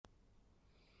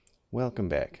Welcome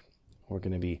back. We're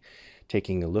going to be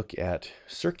taking a look at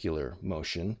circular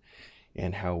motion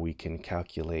and how we can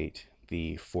calculate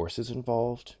the forces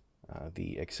involved,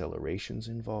 the accelerations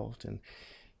involved, and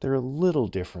they're a little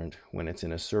different when it's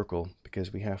in a circle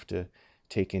because we have to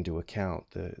take into account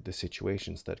the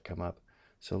situations that come up.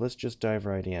 So let's just dive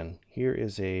right in. Here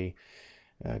is a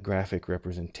graphic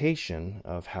representation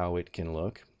of how it can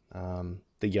look.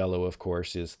 The yellow, of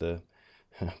course, is the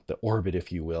orbit,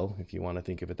 if you will, if you want to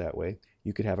think of it that way.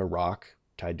 You could have a rock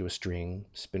tied to a string,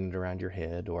 spin it around your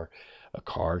head, or a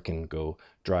car can go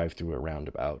drive through a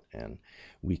roundabout, and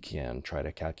we can try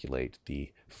to calculate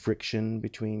the friction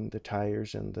between the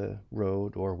tires and the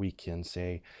road, or we can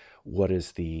say, what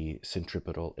is the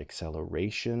centripetal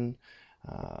acceleration?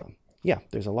 Yeah,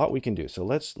 there's a lot we can do. So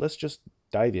let's just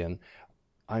dive in.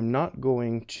 I'm not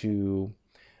going to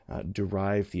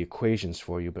derive the equations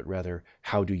for you, but rather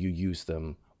how do you use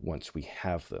them once we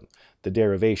have them. The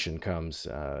derivation comes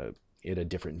in a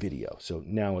different video, so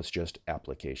now it's just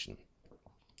application.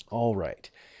 All right,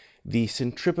 the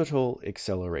centripetal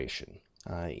acceleration.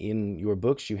 In your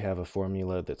books you have a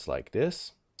formula that's like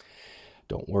this.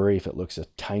 Don't worry if it looks a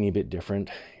tiny bit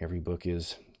different. Every book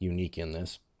is unique in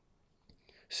this.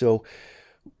 So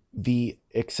the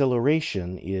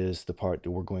acceleration is the part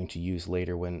that we're going to use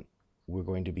later when we're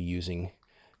going to be using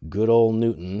good old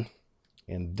Newton,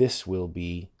 and this will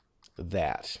be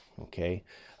that, okay?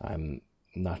 I'm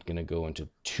not going to go into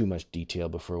too much detail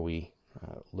before we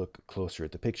look closer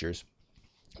at the pictures,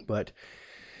 but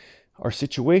our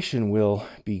situation will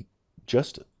be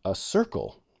just a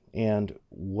circle and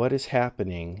what is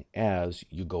happening as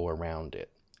you go around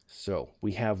it. So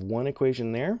we have one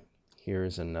equation there. Here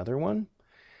is another one.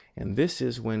 And this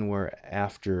is when we're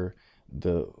after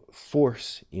the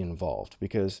force involved,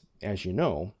 because as you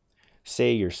know,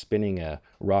 say you're spinning a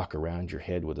rock around your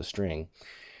head with a string,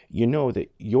 you know that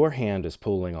your hand is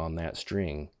pulling on that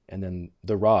string and then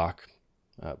the rock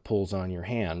pulls on your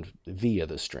hand via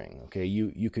the string. Okay,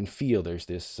 you can feel there's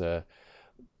this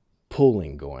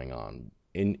pulling going on.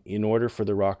 In order for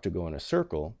the rock to go in a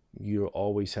circle, you're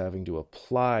always having to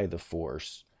apply the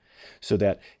force so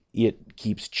that it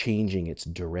keeps changing its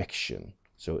direction.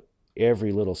 So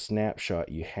every little snapshot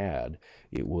you had,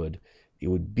 it would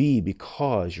be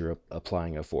because you're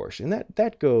applying a force. And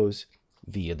that goes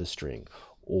via the string.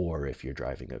 Or if you're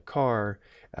driving a car,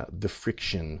 the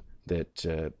friction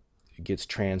that gets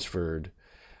transferred,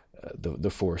 the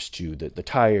force to the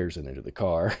tires and then to the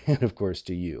car, and of course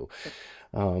to you.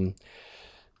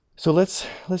 So let's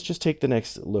just take the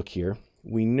next look here.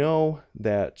 We know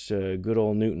that good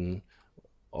old Newton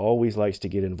always likes to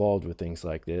get involved with things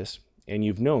like this, and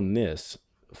you've known this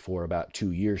for about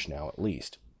 2 years now at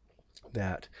least,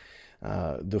 that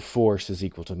the force is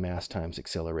equal to mass times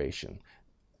acceleration.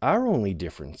 Our only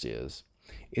difference is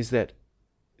that,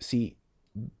 see,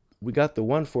 we got the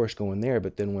one force going there,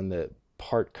 but then when the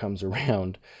part comes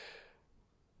around,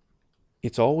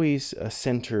 it's always a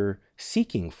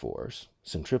center-seeking force,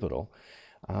 centripetal,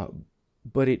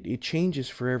 but it changes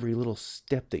for every little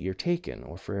step that you're taking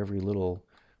or for every little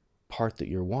part that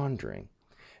you're wandering.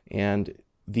 And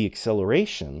the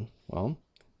acceleration, well,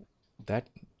 that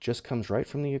just comes right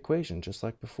from the equation, just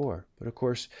like before. But of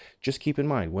course, just keep in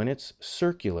mind, when it's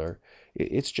circular,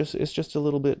 it's just a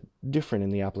little bit different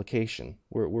in the application.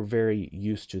 We're very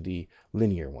used to the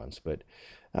linear ones, but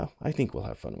I think we'll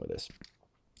have fun with this.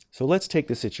 So let's take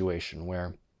the situation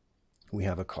where we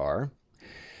have a car.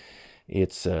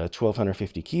 It's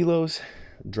 1,250 kilos,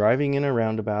 driving in a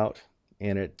roundabout,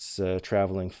 and it's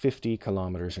traveling 50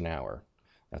 kilometers an hour.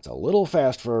 That's a little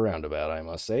fast for a roundabout, I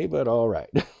must say, but all right.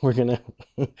 We're gonna,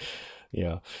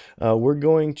 yeah, we're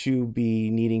going to be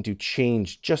needing to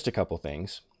change just a couple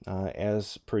things.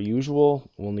 As per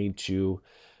usual, we'll need to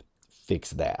fix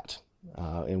that,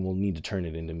 and we'll need to turn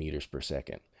it into meters per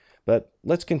second. But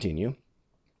let's continue.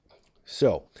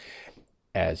 So,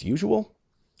 as usual,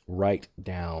 write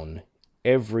down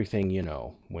everything you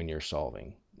know when you're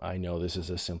solving. I know this is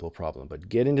a simple problem, but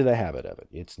get into the habit of it.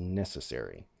 It's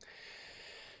necessary.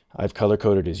 I've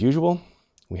color-coded as usual.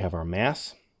 We have our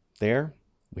mass there.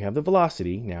 We have the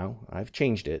velocity now. I've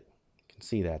changed it. You can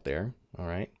see that there. All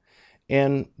right.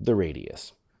 And the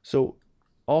radius. So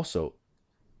also,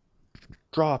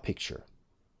 draw a picture.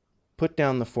 Put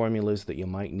down the formulas that you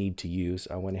might need to use.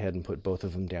 I went ahead and put both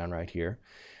of them down right here.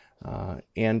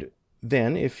 And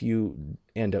then if you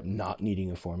end up not needing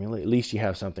a formula, at least you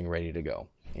have something ready to go.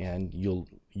 And you'll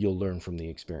learn from the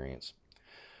experience.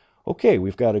 Okay,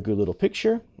 we've got a good little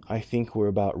picture. I think we're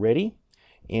about ready.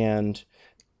 And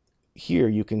here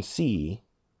you can see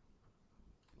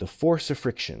the force of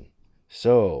friction.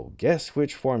 So guess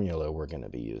which formula we're going to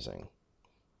be using?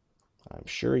 I'm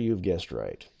sure you've guessed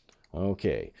right.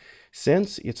 Okay,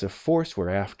 since it's a force we're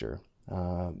after,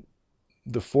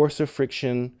 the force of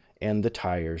friction and the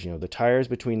tires, the tires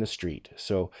between the street.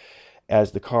 So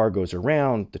as the car goes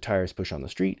around, the tires push on the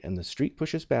street and the street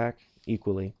pushes back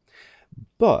equally.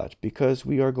 But because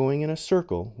we are going in a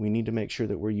circle, we need to make sure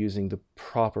that we're using the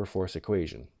proper force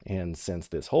equation. And since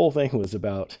this whole thing was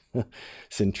about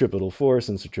centripetal force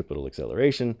and centripetal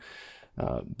acceleration,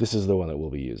 this is the one that we'll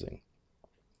be using.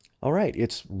 All right,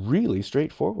 it's really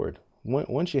straightforward.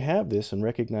 Once you have this and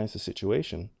recognize the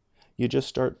situation, you just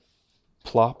start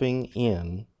plopping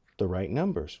in the right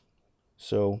numbers.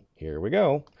 So here we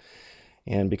go.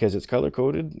 And because it's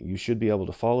color-coded, you should be able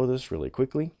to follow this really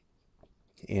quickly.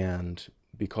 And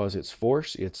because it's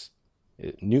force, it's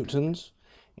newtons.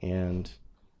 And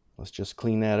let's just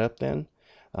clean that up then.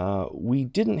 We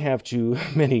didn't have too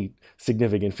many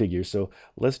significant figures, so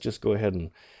let's just go ahead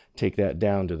and take that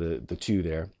down to the 2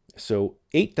 there. So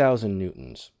 8,000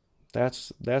 newtons.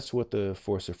 That's what the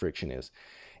force of friction is.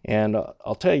 And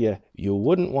I'll tell you, you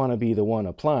wouldn't want to be the one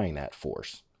applying that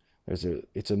force.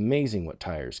 It's amazing what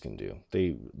tires can do.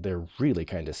 They're really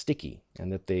kind of sticky,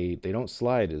 and that they don't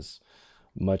slide as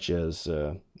much as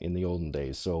in the olden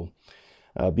days. So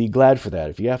be glad for that.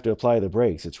 If you have to apply the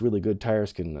brakes, it's really good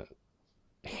tires can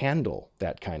handle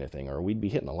that kind of thing, or we'd be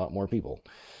hitting a lot more people.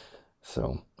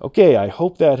 So, okay, I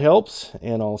hope that helps,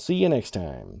 and I'll see you next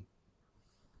time.